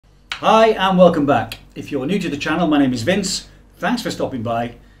Hi and welcome back. If you're new to the channel, my name is Vince. Thanks for stopping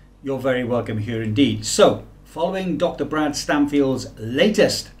by. You're very welcome here indeed. So, following Dr. Brad Stanfield's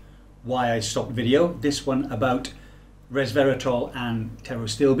latest Why I Stopped video, this one about resveratrol and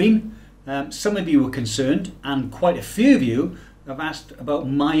pterostilbene, some of you were concerned and quite a few of you have asked about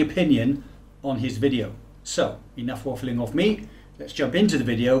my opinion on his video. So, enough waffling off me. Let's jump into the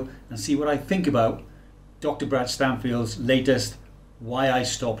video and see what I think about Dr. Brad Stanfield's latest Why I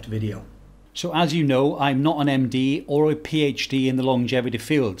Stopped video. So as you know, I'm not an MD or a PhD in the longevity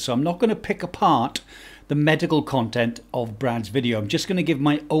field, so I'm not going to pick apart the medical content of Brad's video. I'm just going to give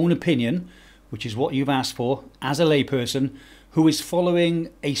my own opinion, which is what you've asked for, as a layperson who is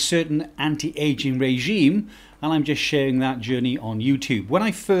following a certain anti-aging regime, and I'm just sharing that journey on YouTube. When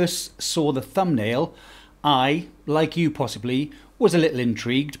I first saw the thumbnail, I, like you possibly, was a little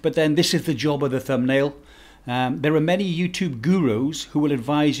intrigued, but then this is the job of the thumbnail. There are many YouTube gurus who will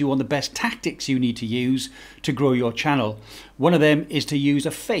advise you on the best tactics you need to use to grow your channel. One of them is to use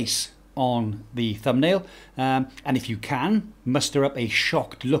a face on the thumbnail, and if you can muster up a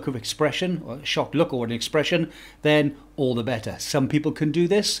shocked look of expression, or a shocked look or an expression, then all the better. Some people can do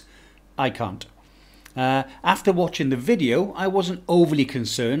this, I can't. After watching the video, I wasn't overly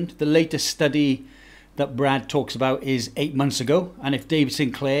concerned. The latest study that Brad talks about is 8 months ago, and if David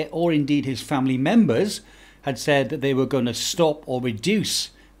Sinclair or indeed his family members had said that they were going to stop or reduce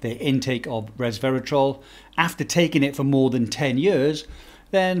their intake of resveratrol after taking it for more than 10 years,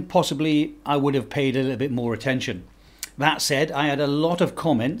 then possibly I would have paid a little bit more attention. That said, I had a lot of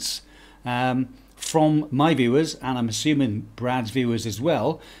comments from my viewers, and I'm assuming Brad's viewers as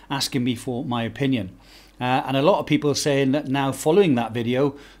well, asking me for my opinion. And a lot of people saying that now, following that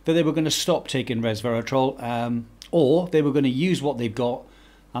video, that they were going to stop taking resveratrol, or they were going to use what they've got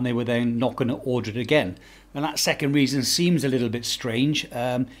and they were then not going to order it again. And that second reason seems a little bit strange.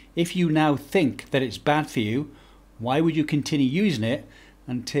 If you now think that it's bad for you, why would you continue using it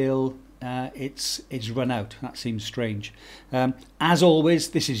until it's run out? That seems strange. As always,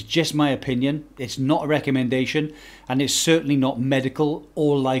 this is just my opinion. It's not a recommendation, and it's certainly not medical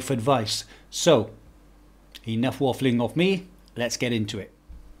or life advice. So, enough waffling off me, let's get into it.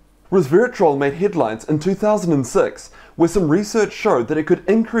 Resveratrol made headlines in 2006, where some research showed that it could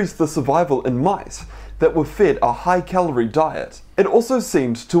increase the survival in mice that were fed a high-calorie diet. It also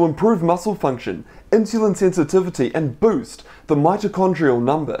seemed to improve muscle function, insulin sensitivity, and boost the mitochondrial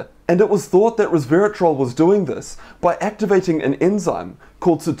number. And it was thought that resveratrol was doing this by activating an enzyme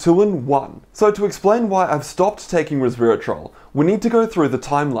called sirtuin-1. So to explain why I've stopped taking resveratrol, we need to go through the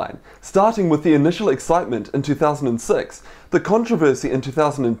timeline, starting with the initial excitement in 2006, the controversy in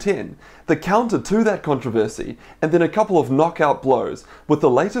 2010, the counter to that controversy, and then a couple of knockout blows, with the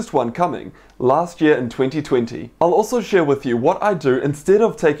latest one coming last year in 2020. I'll also share with you what I do instead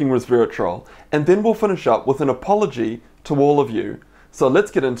of taking resveratrol, and then we'll finish up with an apology to all of you. So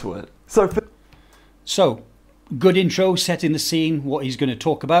let's get into it. So good intro, setting the scene, what he's going to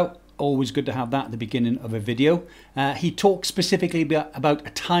talk about. Always good to have that at the beginning of a video. He talks specifically about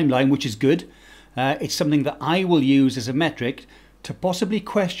a timeline, which is good. It's something that I will use as a metric to possibly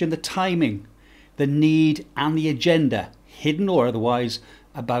question the timing, the need and the agenda, hidden or otherwise,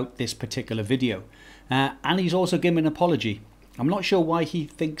 about this particular video. And he's also given an apology. I'm not sure why he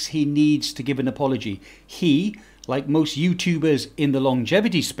thinks he needs to give an apology. He, like most YouTubers in the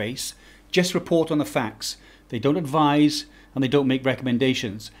longevity space, just report on the facts. They don't advise and they don't make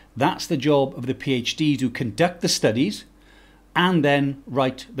recommendations. That's the job of the PhDs who conduct the studies and then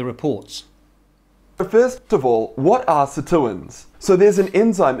write the reports. First of all, what are sirtuins? So there's an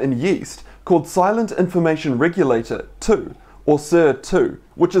enzyme in yeast called silent information regulator 2, or SIR2,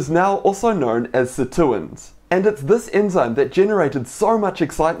 which is now also known as sirtuins. And it's this enzyme that generated so much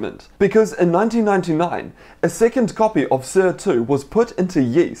excitement, because in 1999, a second copy of SIR2 was put into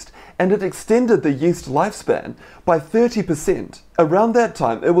yeast, and it extended the yeast lifespan by 30%. Around that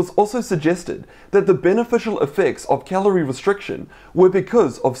time, it was also suggested that the beneficial effects of calorie restriction were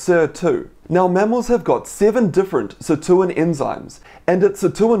because of SIR2. Now, mammals have got 7 different sirtuin enzymes, and it's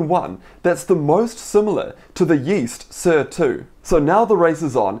sirtuin-1 that's the most similar to the yeast SIR2. So now the race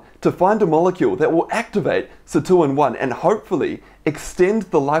is on to find a molecule that will activate sirtuin-1 and hopefully extend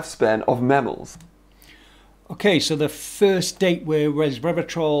the lifespan of mammals. Okay, so the first date where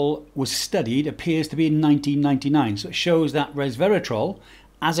resveratrol was studied appears to be in 1999. So it shows that resveratrol,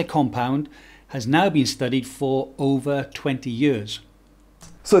 as a compound, has now been studied for over 20 years.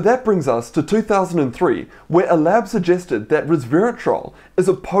 So that brings us to 2003, where a lab suggested that resveratrol is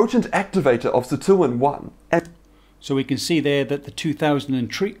a potent activator of sirtuin-1. So we can see there that the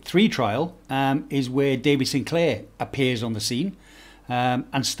 2003 trial is where David Sinclair appears on the scene.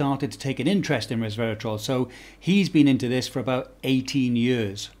 and started to take an interest in resveratrol. So he's been into this for about 18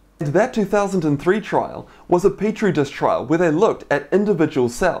 years. And that 2003 trial was a petri dish trial where they looked at individual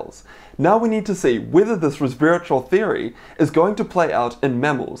cells. Now we need to see whether this resveratrol theory is going to play out in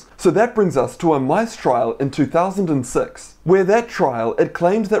mammals. So that brings us to a mice trial in 2006, where that trial, it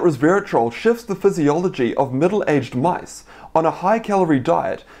claimed that resveratrol shifts the physiology of middle-aged mice on a high-calorie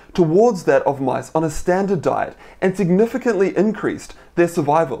diet towards that of mice on a standard diet, and significantly increased their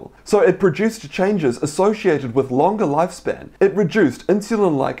survival. So it produced changes associated with longer lifespan, it reduced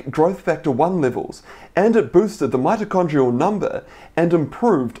insulin-like growth factor 1 levels, and it boosted the mitochondrial number and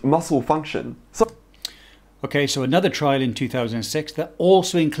improved muscle function. Okay, so another trial in 2006 that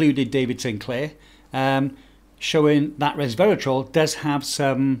also included David Sinclair, showing that resveratrol does have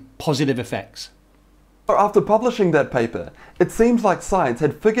some positive effects. After publishing that paper, it seems like science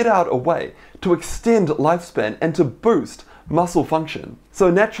had figured out a way to extend lifespan and to boost muscle function. So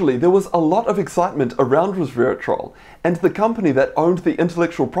naturally, there was a lot of excitement around resveratrol, and the company that owned the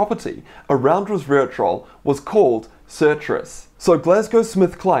intellectual property around resveratrol was called CRISP. So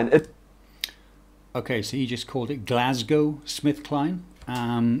GlaxoSmithKline. Okay, so you just called it GlaxoSmithKline.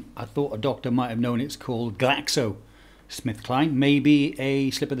 I thought a doctor might have known it's called GlaxoSmithKline. Maybe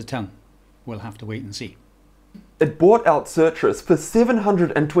a slip of the tongue. We'll have to wait and see. It bought out CRISP for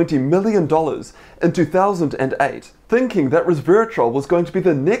 $720 million in 2008, thinking that resveratrol was going to be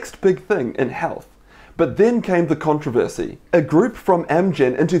the next big thing in health. But then came the controversy. A group from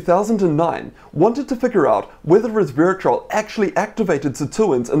Amgen in 2009 wanted to figure out whether resveratrol actually activated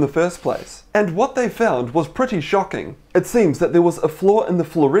sirtuins in the first place. And what they found was pretty shocking. It seems that there was a flaw in the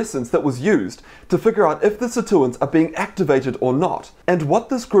fluorescence that was used to figure out if the sirtuins are being activated or not. And what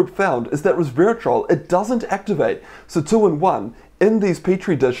this group found is that resveratrol, it doesn't activate sirtuin 1 in these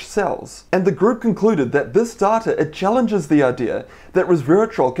petri dish cells. And the group concluded that this data, it challenges the idea that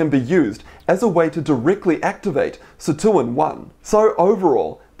resveratrol can be used as a way to directly activate sirtuin 1. So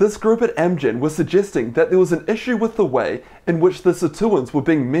overall, this group at Amgen was suggesting that there was an issue with the way in which the sirtuins were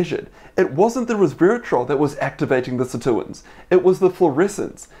being measured. It wasn't the resveratrol that was activating the sirtuins, it was the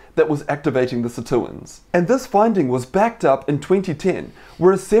fluorescence that was activating the sirtuins. And this finding was backed up in 2010,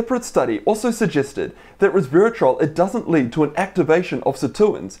 where a separate study also suggested that resveratrol, it doesn't lead to an activation of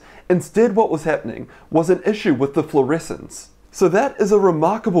sirtuins. Instead, what was happening was an issue with the fluorescence. So that is a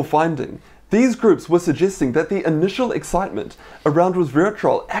remarkable finding. These groups were suggesting that the initial excitement around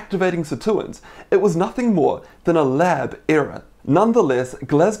resveratrol activating sirtuins, it was nothing more than a lab error. Nonetheless,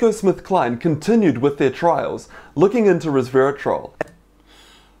 GlaxoSmithKline continued with their trials, looking into resveratrol.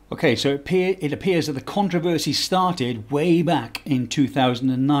 Okay, so it appears that the controversy started way back in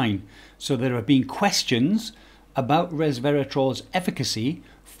 2009. So there have been questions about resveratrol's efficacy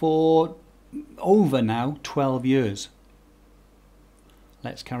for over now 12 years.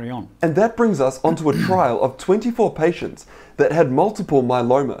 Let's carry on. And that brings us onto a trial of 24 patients that had multiple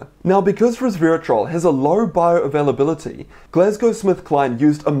myeloma. Now, because resveratrol has a low bioavailability, GlaxoSmithKline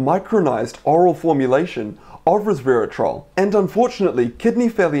used a micronized oral formulation of resveratrol, and unfortunately kidney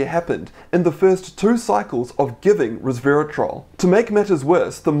failure happened in the first 2 cycles of giving resveratrol. To make matters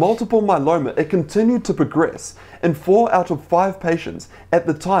worse, the multiple myeloma, it continued to progress in 4 out of 5 patients at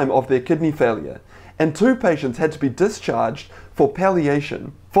the time of their kidney failure, and 2 patients had to be discharged for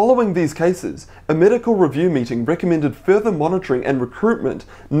palliation. Following these cases, a medical review meeting recommended further monitoring and recruitment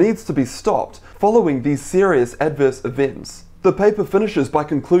needs to be stopped following these serious adverse events. The paper finishes by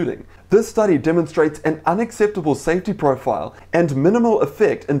concluding, this study demonstrates an unacceptable safety profile and minimal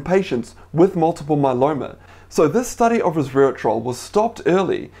effect in patients with multiple myeloma. So this study of resveratrol was stopped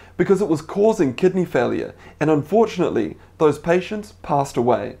early because it was causing kidney failure, and unfortunately, those patients passed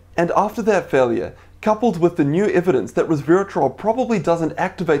away. And after that failure, coupled with the new evidence that resveratrol probably doesn't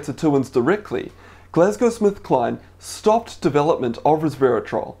activate sirtuins directly, GlaxoSmithKline stopped development of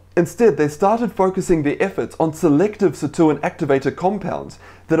resveratrol. Instead, they started focusing their efforts on selective sirtuin activator compounds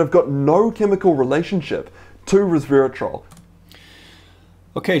that have got no chemical relationship to resveratrol.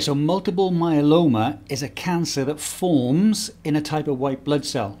 Okay, so multiple myeloma is a cancer that forms in a type of white blood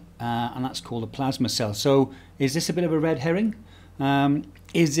cell, and that's called a plasma cell. So is this a bit of a red herring?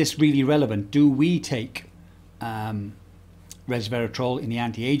 Is this really relevant? Do we take resveratrol in the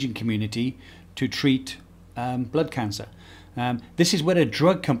anti-aging community to treat blood cancer? This is where a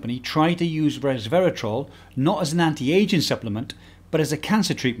drug company tried to use resveratrol not as an anti-aging supplement, but as a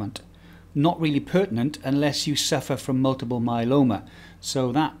cancer treatment. Not really pertinent unless you suffer from multiple myeloma.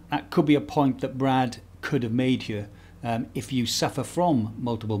 So that could be a point that Brad could have made here. If you suffer from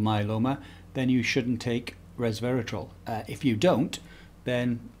multiple myeloma, then you shouldn't take resveratrol. If you don't,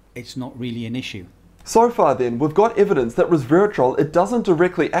 then it's not really an issue. So far then, we've got evidence that resveratrol, it doesn't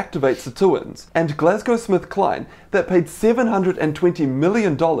directly activate sirtuins, and GlaxoSmithKline, that paid $720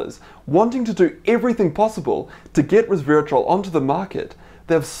 million wanting to do everything possible to get resveratrol onto the market,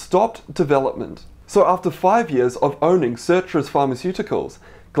 they've stopped development. So after 5 years of owning Citrus Pharmaceuticals,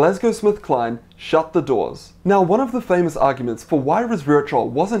 GlaxoSmithKline shut the doors. Now, one of the famous arguments for why resveratrol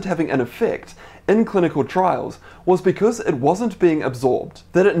wasn't having an effect in clinical trials was because it wasn't being absorbed,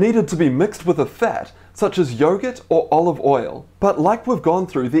 that it needed to be mixed with a fat such as yogurt or olive oil. But like we've gone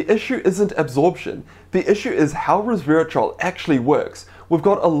through, the issue isn't absorption, the issue is how resveratrol actually works. We've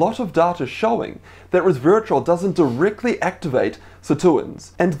got a lot of data showing that resveratrol doesn't directly activate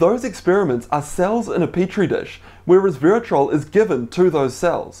sirtuins, and those experiments are cells in a petri dish where resveratrol is given to those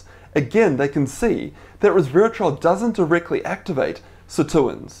cells. Again, they can see that resveratrol doesn't directly activate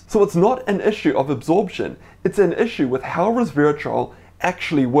sirtuins. So it's not an issue of absorption, it's an issue with how resveratrol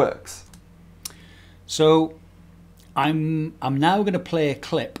actually works. So I'm now going to play a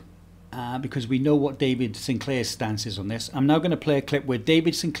clip because we know what David Sinclair's stance is on this. I'm now going to play a clip where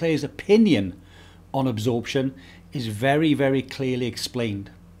David Sinclair's opinion on absorption is very, very clearly explained.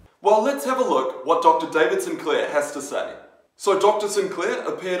 Well, let's have a look what Dr. David Sinclair has to say. So Dr. Sinclair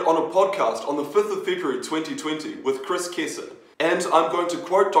appeared on a podcast on the 5th of February 2020 with Chris Kesser, and I'm going to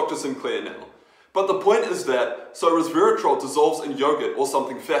quote Dr. Sinclair now. But the point is that, so resveratrol dissolves in yogurt or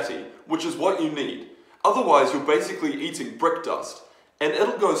something fatty, which is what you need. Otherwise, you're basically eating brick dust, and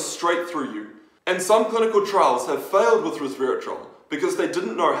it'll go straight through you. And some clinical trials have failed with resveratrol because they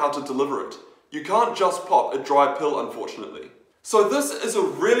didn't know how to deliver it. You can't just pop a dry pill, unfortunately. So this is a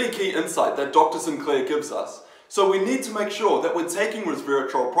really key insight that Dr. Sinclair gives us. So we need to make sure that we're taking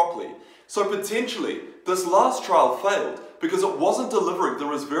resveratrol properly. So potentially, this last trial failed because it wasn't delivering the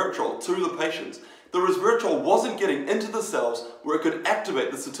resveratrol to the patients. The resveratrol wasn't getting into the cells where it could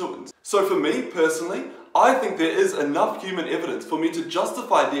activate the sirtuins. So for me, personally, I think there is enough human evidence for me to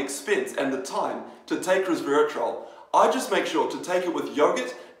justify the expense and the time to take resveratrol. I just make sure to take it with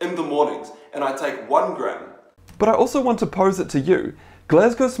yogurt in the mornings, and I take 1 gram. But I also want to pose it to you.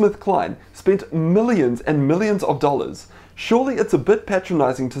 GlaxoSmithKline spent millions and millions of dollars. Surely it's a bit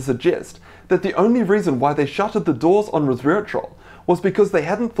patronizing to suggest that the only reason why they shuttered the doors on resveratrol was because they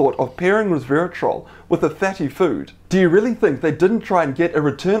hadn't thought of pairing resveratrol with a fatty food. Do you really think they didn't try and get a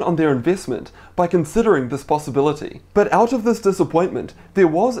return on their investment by considering this possibility? But out of this disappointment, there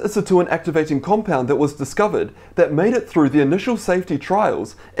was a sirtuin activating compound that was discovered that made it through the initial safety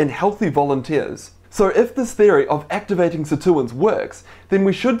trials in healthy volunteers. So if this theory of activating sirtuins works, then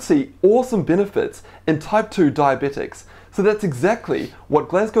we should see awesome benefits in type 2 diabetics. So that's exactly what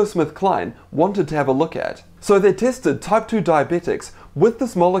GlaxoSmithKline wanted to have a look at. So they tested type 2 diabetics with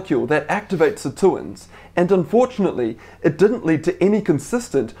this molecule that activates sirtuins, and unfortunately it didn't lead to any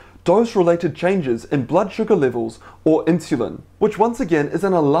consistent dose-related changes in blood sugar levels or insulin, which once again is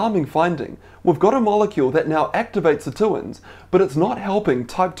an alarming finding. We've got a molecule that now activates sirtuins, but it's not helping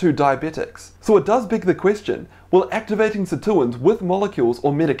type 2 diabetics. So it does beg the question, will activating sirtuins with molecules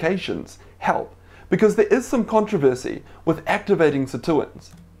or medications help? Because there is some controversy with activating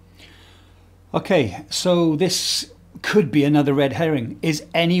sirtuins. Okay, so this could be another red herring. Is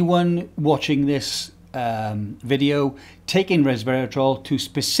anyone watching this video taking resveratrol to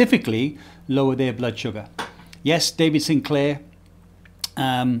specifically lower their blood sugar? Yes, David Sinclair.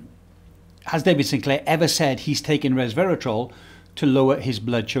 Has David Sinclair ever said he's taken resveratrol to lower his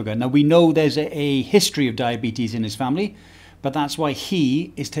blood sugar? Now, we know there's a history of diabetes in his family, but that's why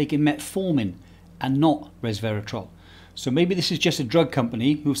he is taking metformin and not resveratrol. So maybe this is just a drug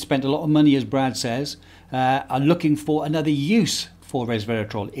company who've spent a lot of money, as Brad says, are looking for another use for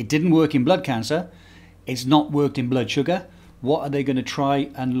resveratrol. It didn't work in blood cancer. It's not worked in blood sugar. What are they going to try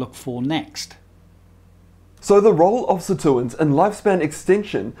and look for next? So the role of sirtuins in lifespan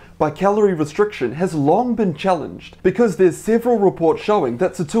extension by calorie restriction has long been challenged because there's several reports showing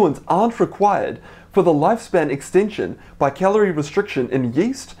that sirtuins aren't required for the lifespan extension by calorie restriction in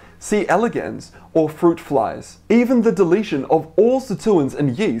yeast, C. elegans, or fruit flies. Even the deletion of all sirtuins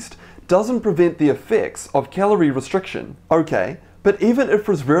in yeast doesn't prevent the effects of calorie restriction. Okay, but even if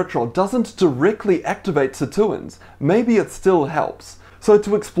resveratrol doesn't directly activate sirtuins, maybe it still helps. So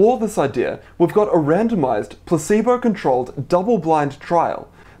to explore this idea, we've got a randomized, placebo-controlled, double-blind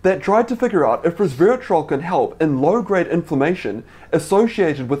trial that tried to figure out if resveratrol can help in low-grade inflammation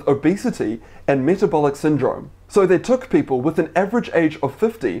associated with obesity and metabolic syndrome. So they took people with an average age of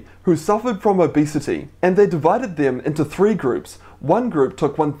 50 who suffered from obesity, and they divided them into 3 groups. One group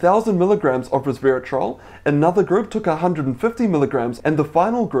took 1,000 milligrams of resveratrol, another group took 150 milligrams, and the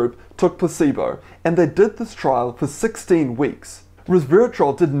final group took placebo. And they did this trial for 16 weeks.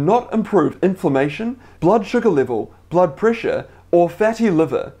 Resveratrol did not improve inflammation, blood sugar level, blood pressure, or fatty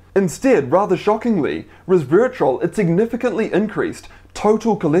liver. Instead, rather shockingly, resveratrol it significantly increased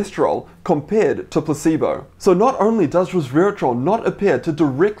total cholesterol compared to placebo. So not only does resveratrol not appear to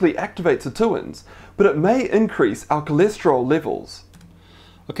directly activate sirtuins, but it may increase our cholesterol levels.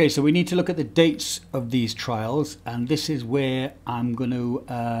 Okay, so we need to look at the dates of these trials, and this is where I'm going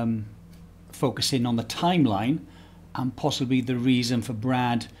to focus in on the timeline and possibly the reason for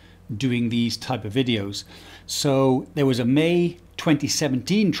Brad doing these type of videos. So there was a May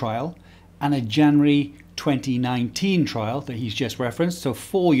 2017 trial and a January 2019 trial that he's just referenced, so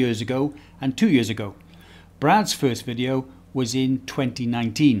 4 years ago and 2 years ago. Brad's first video was in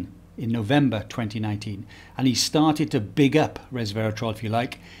 2019, in November 2019, and he started to big up resveratrol, if you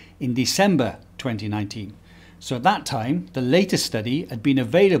like, in December 2019. So at that time, the latest study had been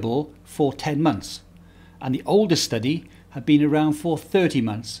available for 10 months, and the oldest study had been around for 30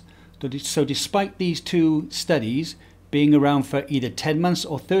 months. So despite these two studies being around for either 10 months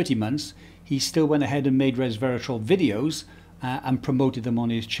or 30 months, he still went ahead and made resveratrol videos and promoted them on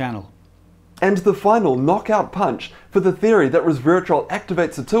his channel. And the final knockout punch for the theory that resveratrol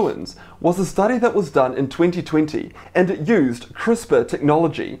activates sirtuins was a study that was done in 2020, and it used CRISPR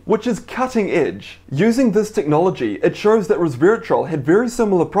technology, which is cutting edge. Using this technology, it shows that resveratrol had very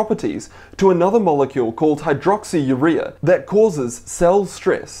similar properties to another molecule called hydroxyurea that causes cell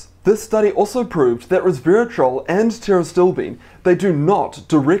stress. This study also proved that resveratrol and pterostilbene, they do not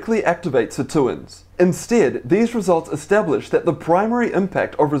directly activate sirtuins. Instead, these results establish that the primary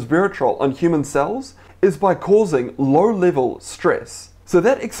impact of resveratrol on human cells is by causing low-level stress. So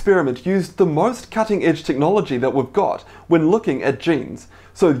that experiment used the most cutting-edge technology that we've got when looking at genes.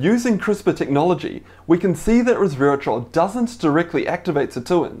 So using CRISPR technology, we can see that resveratrol doesn't directly activate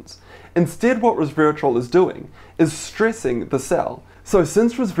sirtuins. Instead, what resveratrol is doing is stressing the cell. So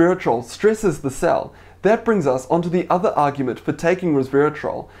since resveratrol stresses the cell, that brings us onto the other argument for taking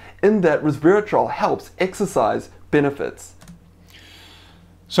resveratrol, in that resveratrol helps exercise benefits.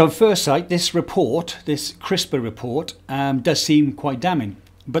 So at first sight, this report, this CRISPR report, does seem quite damning.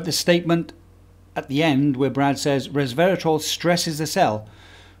 But the statement at the end where Brad says resveratrol stresses the cell,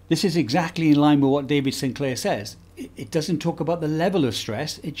 this is exactly in line with what David Sinclair says. It doesn't talk about the level of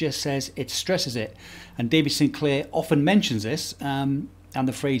stress, it just says it stresses it. And David Sinclair often mentions this, and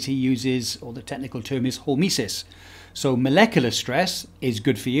the phrase he uses, or the technical term, is hormesis. So molecular stress is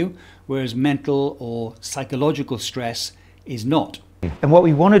good for you, whereas mental or psychological stress is not. And what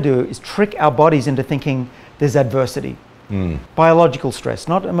we want to do is trick our bodies into thinking there's adversity. Biological stress,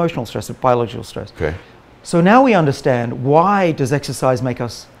 not emotional stress, but biological stress. Okay. So now we understand, why does exercise make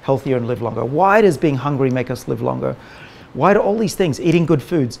us healthier and live longer? Why does being hungry make us live longer? Why do all these things, eating good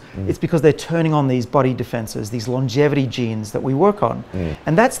foods? It's because they're turning on these body defenses, these longevity genes that we work on.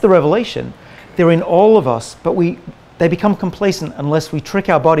 And that's the revelation. They're in all of us, but they become complacent unless we trick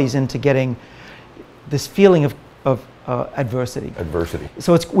our bodies into getting this feeling of adversity.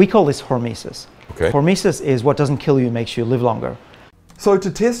 So we call this hormesis. Okay. Hormesis is what doesn't kill you, makes you live longer. So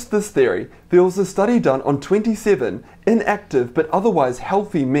to test this theory, there was a study done on 27 inactive but otherwise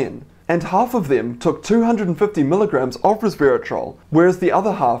healthy men, and half of them took 250 milligrams of resveratrol, whereas the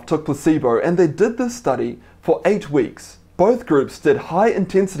other half took placebo, and they did this study for 8 weeks. Both groups did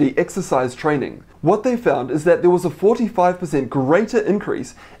high-intensity exercise training. What they found is that there was a 45% greater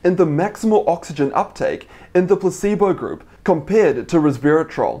increase in the maximal oxygen uptake in the placebo group compared to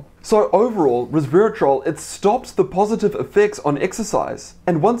resveratrol. So overall, resveratrol, it stopped the positive effects on exercise.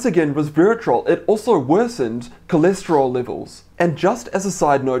 And once again, resveratrol, it also worsened cholesterol levels. And just as a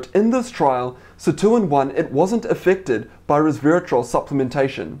side note, in this trial, sirtuin 1, it wasn't affected by resveratrol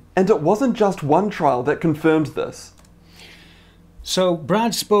supplementation. And it wasn't just one trial that confirmed this. So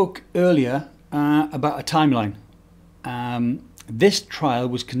Brad spoke earlier about a timeline. This trial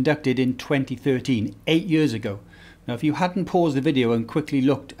was conducted in 2013, 8 years ago. Now, if you hadn't paused the video and quickly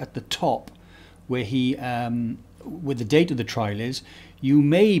looked at the top where where the date of the trial is, you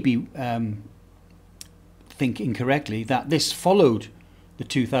may be thinking correctly that this followed the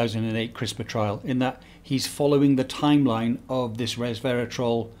 2008 CRISPR trial, in that he's following the timeline of this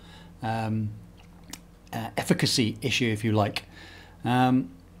resveratrol efficacy issue, if you like.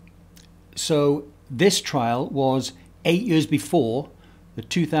 So this trial was 8 years before the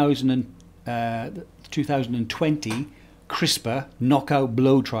 2020 CRISPR knockout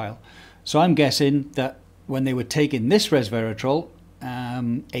blow trial. So I'm guessing that when they were taking this resveratrol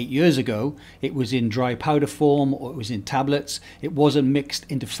 8 years ago, it was in dry powder form or it was in tablets. It wasn't mixed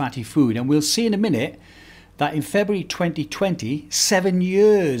into fatty food. And we'll see in a minute that in February 2020, 7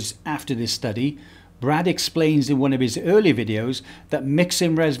 years after this study, Brad explains in one of his earlier videos that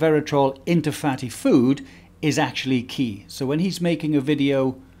mixing resveratrol into fatty food is actually key. So when he's making a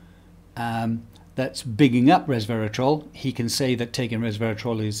video that's bigging up resveratrol, he can say that taking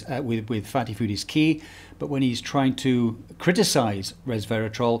resveratrol is with fatty food is key. But when he's trying to criticize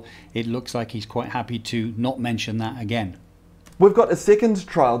resveratrol, it looks like he's quite happy to not mention that again. We've got a second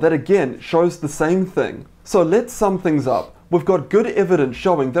trial that again shows the same thing. So let's sum things up. We've got good evidence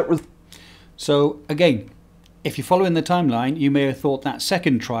showing that So again, if you're following the timeline, you may have thought that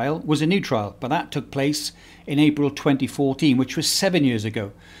second trial was a new trial, but that took place in April 2014, which was 7 years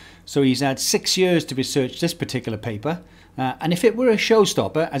ago. So he's had 6 years to research this particular paper. And if it were a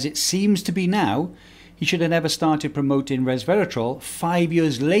showstopper, as it seems to be now, he should have never started promoting resveratrol 5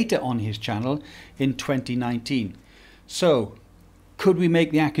 years later on his channel in 2019. So could we make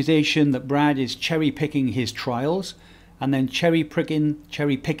the accusation that Brad is cherry-picking his trials and then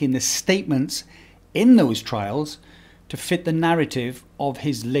cherry-picking the statements in those trials to fit the narrative of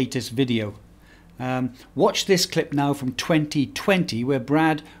his latest video? Watch this clip now from 2020 where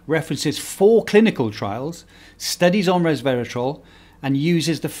Brad references 4 clinical trials, studies on resveratrol, and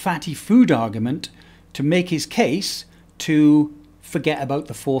uses the fatty food argument to make his case to forget about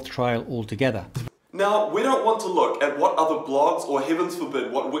the 4th trial altogether. Now, we don't want to look at what other blogs or, heavens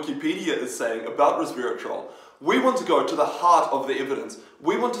forbid, what Wikipedia is saying about resveratrol. We want to go to the heart of the evidence.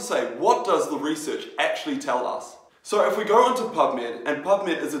 We want to say, what does the research actually tell us? So if we go onto PubMed, and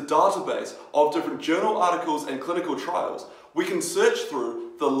PubMed is a database of different journal articles and clinical trials, we can search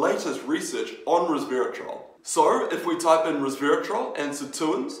through the latest research on resveratrol. So if we type in resveratrol and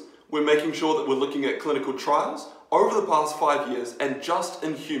sirtuins, we're making sure that we're looking at clinical trials over the past 5 years and just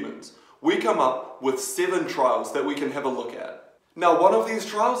in humans. We come up with 7 trials that we can have a look at. Now, one of these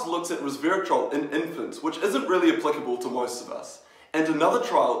trials looks at resveratrol in infants, which isn't really applicable to most of us. And another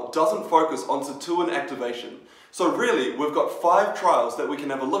trial doesn't focus on sirtuin activation. So really, we've got 5 trials that we can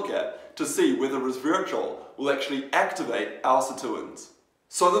have a look at to see whether resveratrol will actually activate our sirtuins.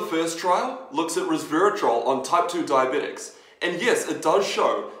 So the first trial looks at resveratrol on type 2 diabetics. And yes, it does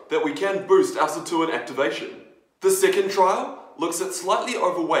show that we can boost our sirtuin activation. The second trial looks at slightly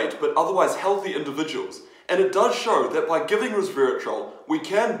overweight but otherwise healthy individuals, and it does show that by giving resveratrol, we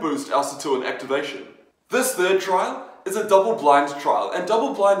can boost our sirtuin activation. This third trial is a double-blind trial, and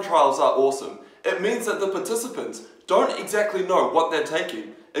double-blind trials are awesome. It means that the participants don't exactly know what they're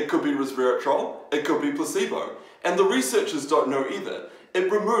taking. It could be resveratrol, it could be placebo, and the researchers don't know either.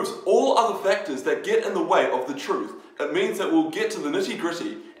 It removes all other factors that get in the way of the truth. It means that we'll get to the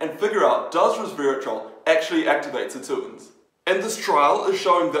nitty-gritty and figure out, does resveratrol actually activate sirtuins? And this trial is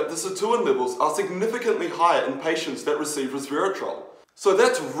showing that the sirtuin levels are significantly higher in patients that receive resveratrol. So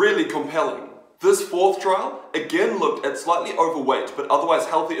that's really compelling. This 4th trial again looked at slightly overweight but otherwise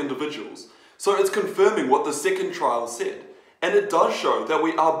healthy individuals. So it's confirming what the second trial said. And it does show that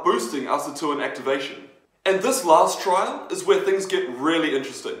we are boosting our sirtuin activation. And this last trial is where things get really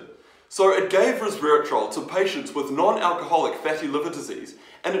interesting. So it gave resveratrol to patients with non-alcoholic fatty liver disease,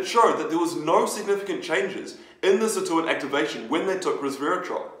 and it showed that there was no significant changes in the sirtuin activation when they took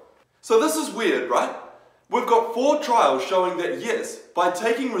resveratrol. So this is weird, right? We've got 4 trials showing that yes, by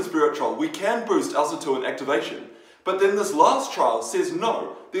taking resveratrol we can boost our sirtuin activation. But then this last trial says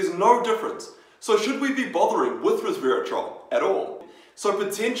no, there's no difference. So should we be bothering with resveratrol at all? So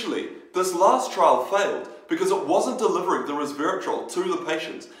potentially this last trial failed because it wasn't delivering the resveratrol to the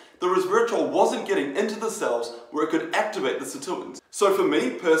patients. The resveratrol wasn't getting into the cells where it could activate the sirtuins. So for me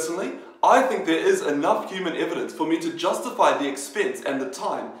personally, I think there is enough human evidence for me to justify the expense and the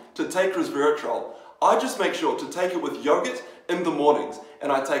time to take resveratrol. I just make sure to take it with yogurt in the mornings,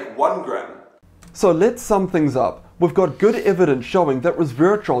 and I take 1 gram. So let's sum things up. We've got good evidence showing that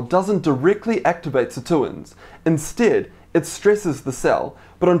resveratrol doesn't directly activate sirtuins. Instead, it stresses the cell,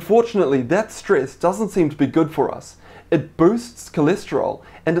 but unfortunately that stress doesn't seem to be good for us. It boosts cholesterol,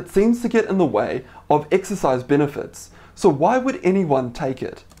 and it seems to get in the way of exercise benefits. So why would anyone take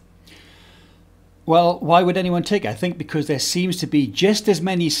it? Well, why would anyone take it? I think because there seems to be just as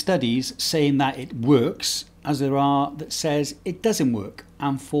many studies saying that it works as there are that says it doesn't work.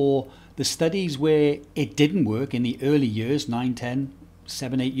 And for the studies where it didn't work in the early years, 9, 10,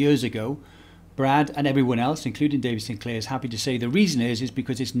 7, 8 years ago, Brad and everyone else, including David Sinclair, is happy to say the reason is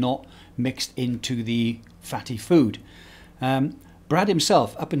because it's not mixed into the fatty food. Brad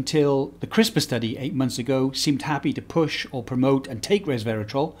himself, up until the CRISP study 8 months ago, seemed happy to push or promote and take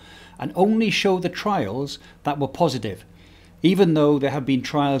resveratrol and only show the trials that were positive, even though there have been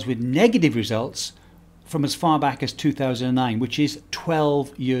trials with negative results from as far back as 2009, which is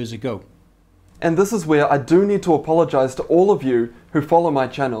 12 years ago. And this is where I do need to apologise to all of you who follow my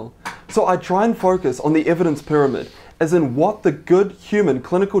channel. So I try and focus on the evidence pyramid, as in what the good human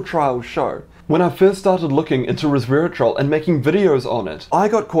clinical trials show. When I first started looking into resveratrol and making videos on it, I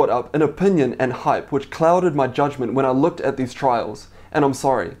got caught up in opinion and hype, which clouded my judgment when I looked at these trials. And I'm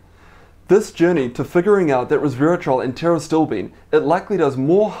sorry. This journey to figuring out that resveratrol and pterostilbene, it likely does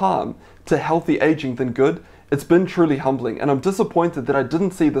more harm to healthy aging than good, it's been truly humbling, and I'm disappointed that I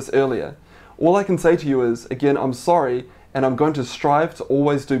didn't see this earlier. All I can say to you is, again, I'm sorry, and I'm going to strive to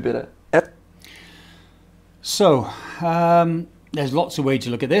always do better. So, there's lots of ways to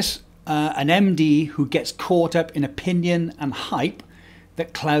look at this. An MD who gets caught up in opinion and hype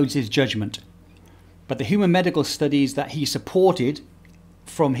that clouds his judgment. But the human medical studies that he supported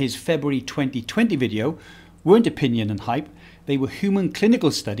from his February 2020 video weren't opinion and hype. They were human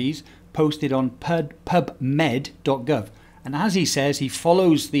clinical studies posted on pubmed.gov. And as he says, he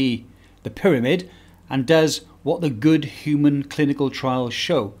follows the pyramid and does what the good human clinical trials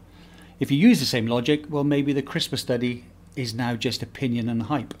show. If you use the same logic, well, maybe the CRISP study is now just opinion and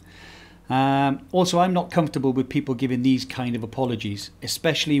hype. Also, I'm not comfortable with people giving these kind of apologies,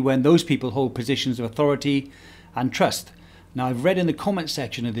 especially when those people hold positions of authority and trust. Now, I've read in the comment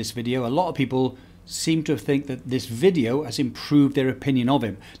section of this video, a lot of people seem to think that this video has improved their opinion of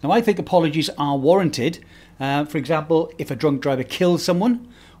him. Now, I think apologies are warranted. For example, if a drunk driver kills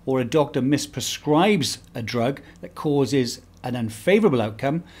someone or a doctor misprescribes a drug that causes an unfavourable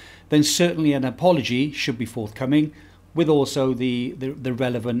outcome, then certainly an apology should be forthcoming, with also the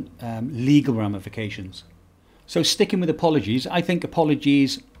relevant legal ramifications. So sticking with apologies, I think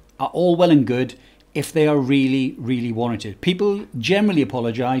apologies are all well and good if they are really, really warranted. People generally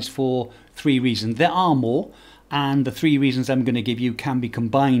apologise for 3 reasons. There are more, and the 3 reasons I'm going to give you can be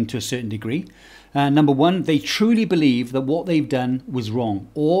combined to a certain degree. Number 1, they truly believe that what they've done was wrong,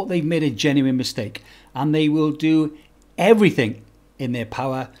 or they've made a genuine mistake, and they will do everything in their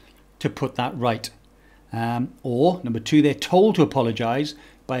power to put that right. Or number 2, they're told to apologise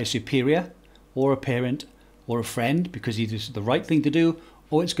by a superior or a parent or a friend because it is the right thing to do,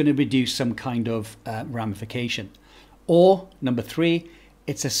 or it's going to reduce some kind of ramification. Or number 3,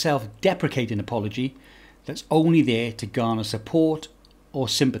 it's a self-deprecating apology that's only there to garner support or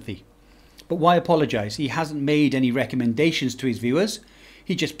sympathy. But why apologise? He hasn't made any recommendations to his viewers.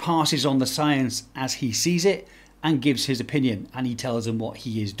 He just passes on the science as he sees it and gives his opinion, and he tells them what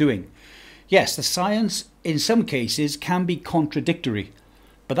he is doing. Yes, the science in some cases can be contradictory,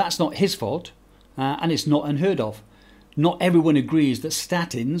 but that's not his fault, and it's not unheard of. Not everyone agrees that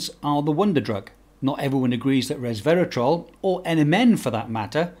statins are the wonder drug. Not everyone agrees that resveratrol, or NMN for that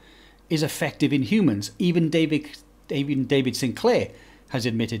matter, is effective in humans. Even David Sinclair has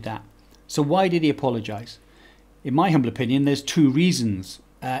admitted that. So why did he apologise? In my humble opinion, there's 2 reasons.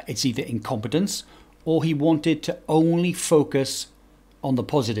 It's either incompetence, or he wanted to only focus on the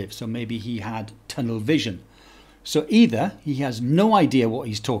positive. So maybe he had tunnel vision. So either he has no idea what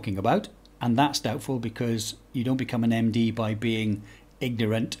he's talking about, and that's doubtful because you don't become an MD by being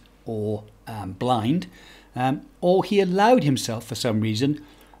ignorant or blind, or he allowed himself for some reason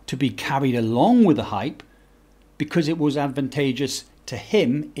to be carried along with the hype because it was advantageous to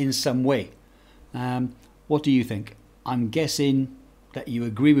him in some way. What do you think? I'm guessing that you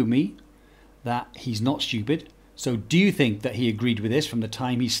agree with me that he's not stupid. So do you think that he agreed with this from the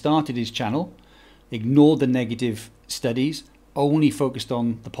time he started his channel, ignored the negative studies, only focused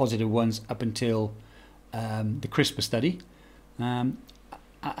on the positive ones up until the CRISP study? And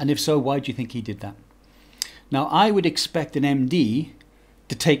if so, why do you think he did that? Now, I would expect an MD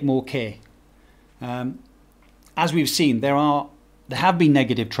to take more care. As we've seen, there have been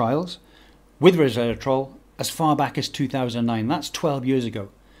negative trials with resveratrol as far back as 2009. That's 12 years ago.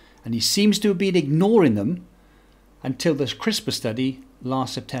 And he seems to have been ignoring them until this CRISP study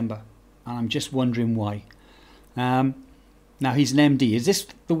last September. And I'm just wondering why. Now, he's an MD. Is this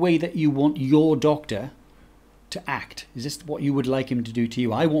the way that you want your doctor to act? Is this what you would like him to do to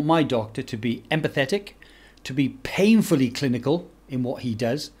you? I want my doctor to be empathetic, to be painfully clinical in what he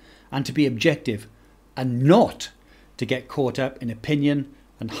does, and to be objective, and not to get caught up in opinion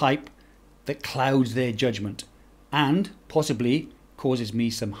and hype that clouds their judgment and possibly causes me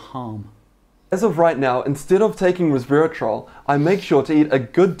some harm. As of right now, instead of taking resveratrol, I make sure to eat a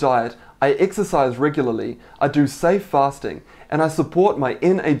good diet, I exercise regularly, I do safe fasting, and I support my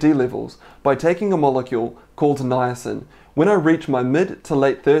NAD levels by taking a molecule called niacin. When I reach my mid to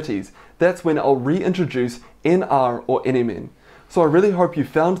late 30s, that's when I'll reintroduce NR or NMN. So I really hope you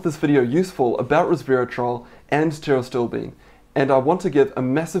found this video useful about resveratrol and pterostilbene. And I want to give a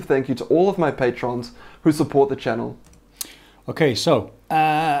massive thank you to all of my patrons who support the channel. Okay, so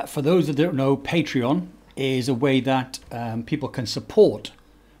for those that don't know, Patreon is a way that people can support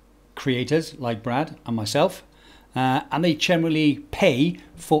creators like Brad and myself, and they generally pay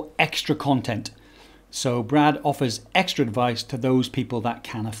for extra content. So Brad offers extra advice to those people that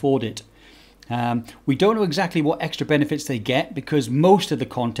can afford it. We don't know exactly what extra benefits they get because most of the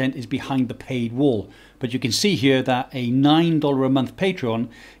content is behind the paid wall. But you can see here that a $9 a month Patreon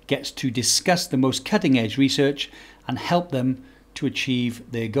gets to discuss the most cutting edge research and help them to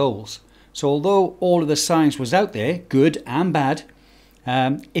achieve their goals. So although all of the science was out there, good and bad,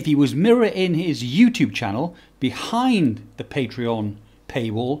 if he was mirroring his YouTube channel behind the Patreon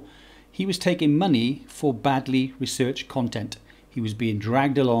paywall, he was taking money for badly researched content. He was being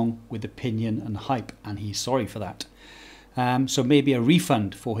dragged along with opinion and hype, and he's sorry for that. So maybe a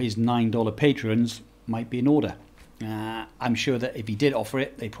refund for his $9 patrons might be in order. I'm sure that if he did offer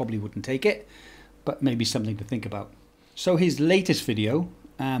it, they probably wouldn't take it, but maybe something to think about. So his latest video,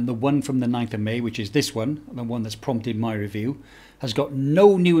 the one from the 9th of May, which is this one, the one that's prompted my review, has got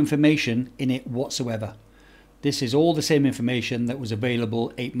no new information in it whatsoever. This is all the same information that was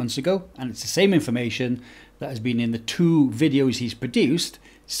available 8 months ago, and it's the same information that has been in the 2 videos he's produced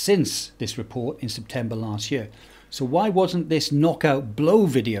since this report in September last year. So why wasn't this knockout blow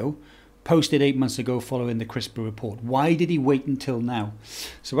video posted 8 months ago following the CRISP report? Why did he wait until now?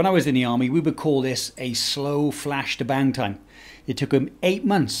 So when I was in the army, we would call this a slow flash to bang time. It took him 8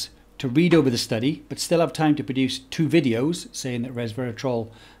 months to read over the study, but still have time to produce 2 videos saying that resveratrol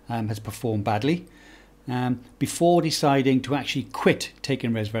has performed badly, before deciding to actually quit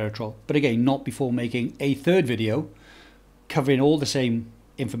taking resveratrol. But again, not before making a 3rd video covering all the same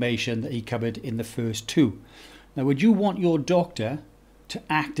information that he covered in the first 2. Now, would you want your doctor to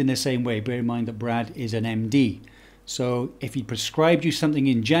act in the same way? Bear in mind that Brad is an MD. So if he prescribed you something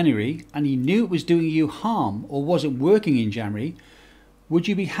in January and he knew it was doing you harm or wasn't working in January, would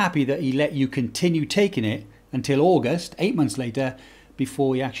you be happy that he let you continue taking it until August, 8 months later,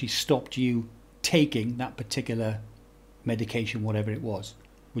 before he actually stopped you taking that particular medication, whatever it was?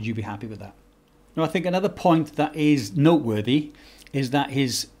 Would you be happy with that? Now, I think another point that is noteworthy is that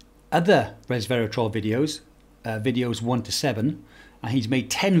his other resveratrol videos, videos 1 to 7, and he's made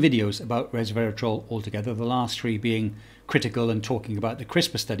 10 videos about resveratrol altogether, the last 3 being critical and talking about the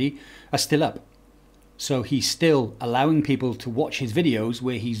CRISPR study, are still up. So he's still allowing people to watch his videos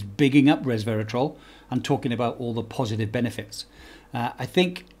where he's bigging up resveratrol and talking about all the positive benefits. I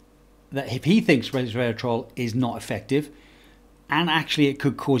think that if he thinks resveratrol is not effective and actually it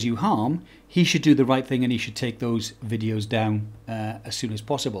could cause you harm, he should do the right thing and he should take those videos down as soon as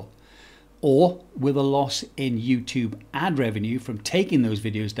possible. Or will the loss in YouTube ad revenue from taking those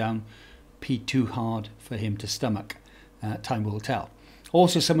videos down be too hard for him to stomach? Time will tell.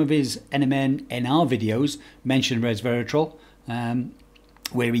 Also, some of his NMN/NR videos mention resveratrol,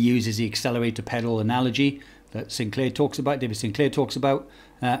 where he uses the accelerator pedal analogy that Sinclair talks about, David Sinclair talks about.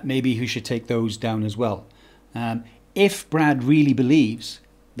 Maybe he should take those down as well. If Brad really believes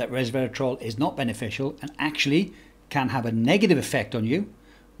that resveratrol is not beneficial and actually can have a negative effect on you,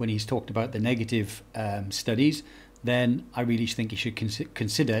 when he's talked about the negative studies, then I really think he should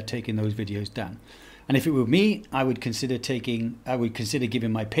consider taking those videos down. And if it were me, I would consider giving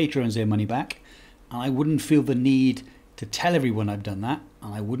my patrons their money back, and I wouldn't feel the need to tell everyone I've done that,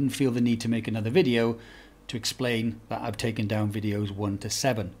 and I wouldn't feel the need to make another video to explain that I've taken down videos 1 to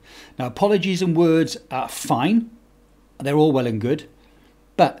 7. Now, apologies and words are fine, they're all well and good,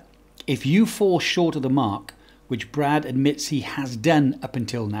 but if you fall short of the mark, which Brad admits he has done up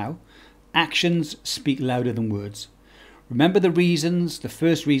until now, actions speak louder than words. Remember the reasons. The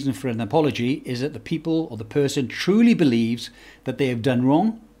first reason for an apology is that the people or the person truly believes that they have done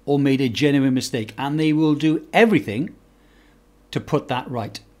wrong or made a genuine mistake, and they will do everything to put that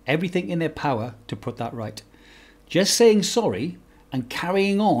right. Everything in their power to put that right. Just saying sorry and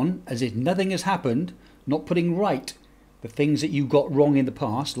carrying on as if nothing has happened, not putting right the things that you got wrong in the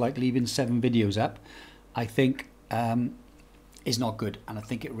past, like leaving 7 videos up, I think is not good, and I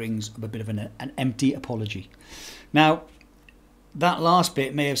think it rings a bit of an empty apology. Now, that last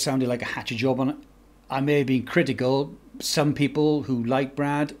bit may have sounded like a hatchet job on it. I may have been critical. Some people who like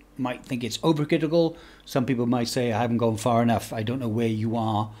Brad might think it's overcritical. Some people might say I haven't gone far enough. I don't know where you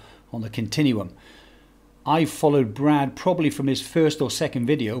are on the continuum. I followed Brad probably from his first or second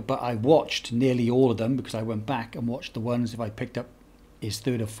video, but I watched nearly all of them because I went back and watched the ones. If I picked up his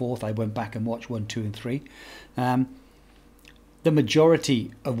 3rd or 4th, I went back and watched 1, 2 and 3. The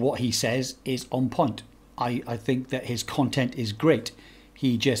majority of what he says is on point. I think that his content is great.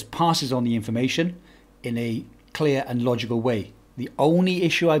 He just passes on the information in a clear and logical way. The only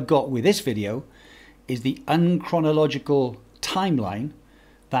issue I've got with this video is the unchronological timeline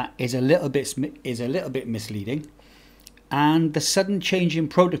that is a little bit misleading. and the sudden change in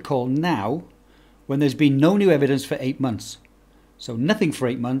protocol now when there's been no new evidence for 8 months. So nothing for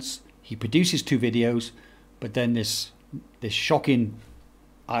 8 months. He produces 2 videos, but then this shocking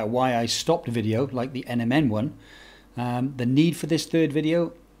why I stopped video, like the NMN one, the need for this 3rd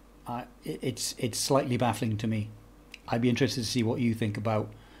video, it's slightly baffling to me. I'd be interested to see what you think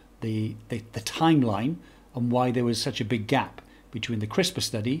about the timeline and why there was such a big gap between the CRISPR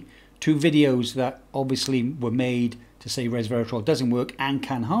study, 2 videos that obviously were made to say resveratrol doesn't work and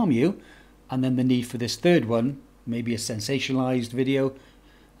can harm you, and then the need for this 3rd one, maybe a sensationalized video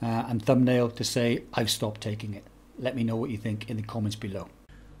and thumbnail to say I've stopped taking it. Let me know what you think in the comments below.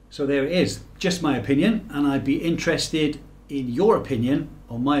 So there it is, just my opinion, and I'd be interested in your opinion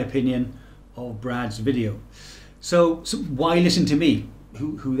or my opinion of Brad's video. So why listen to me?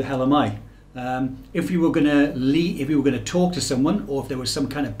 Who the hell am I? If you were going to talk to someone, or if there was some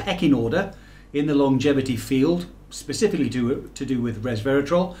kind of pecking order in the longevity field, specifically to do with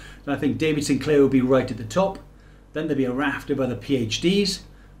resveratrol, then I think David Sinclair would be right at the top. Then there'd be a raft of other PhDs.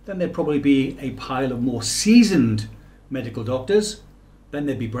 Then there'd probably be a pile of more seasoned medical doctors. Then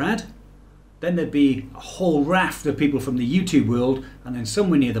there'd be Brad. Then there'd be a whole raft of people from the YouTube world, and then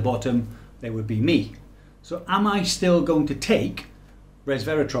somewhere near the bottom there would be me. So am I still going to take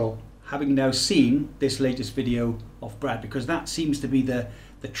resveratrol, having now seen this latest video of Brad? Because that seems to be the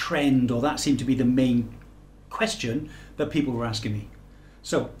trend, or that seemed to be the main question that people were asking me.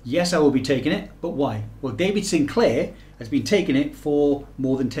 So yes, I will be taking it, but why? Well, David Sinclair has been taking it for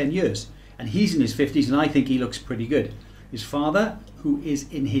more than 10 years, and he's in his 50s, and I think he looks pretty good. His father, who is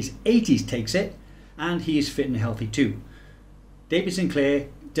in his 80s, takes it, and he is fit and healthy too. David Sinclair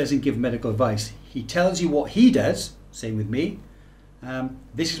doesn't give medical advice. He tells you what he does, same with me.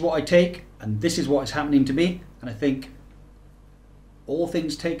 This is what I take, and this is what is happening to me, and I think all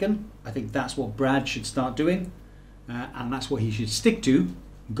things taken, I think that's what Brad should start doing, and that's what he should stick to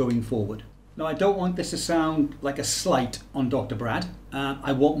going forward. Now, I don't want this to sound like a slight on Dr. Brad.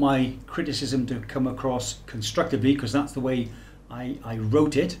 I want my criticism to come across constructively, because that's the way I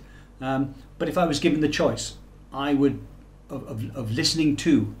wrote it. But if I was given the choice, I would, of listening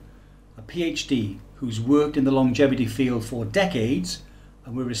to a PhD who's worked in the longevity field for decades,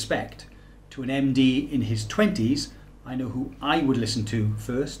 and with respect, to an MD in his 20s, I know who I would listen to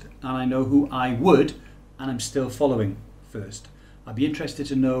first, and I know who I would, and I'm still following first. I'd be interested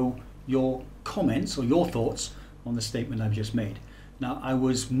to know your comments or your thoughts on the statement I've just made. Now, I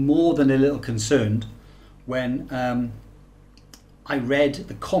was more than a little concerned when I read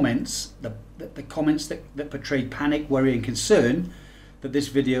the comments, the comments that portrayed panic, worry and concern that this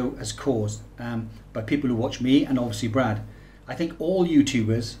video has caused by people who watch me and obviously Brad. I think all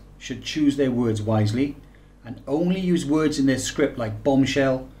YouTubers should choose their words wisely and only use words in their script like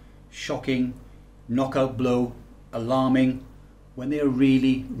bombshell, shocking, knockout blow, alarming, when they are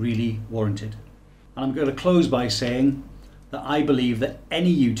really, really warranted. And I'm going to close by saying that I believe that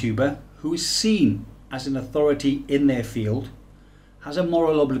any YouTuber who is seen as an authority in their field has a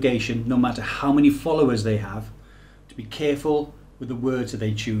moral obligation, no matter how many followers they have, to be careful with the words that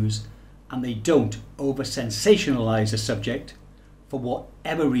they choose, and they don't over sensationalize a subject for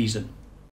whatever reason.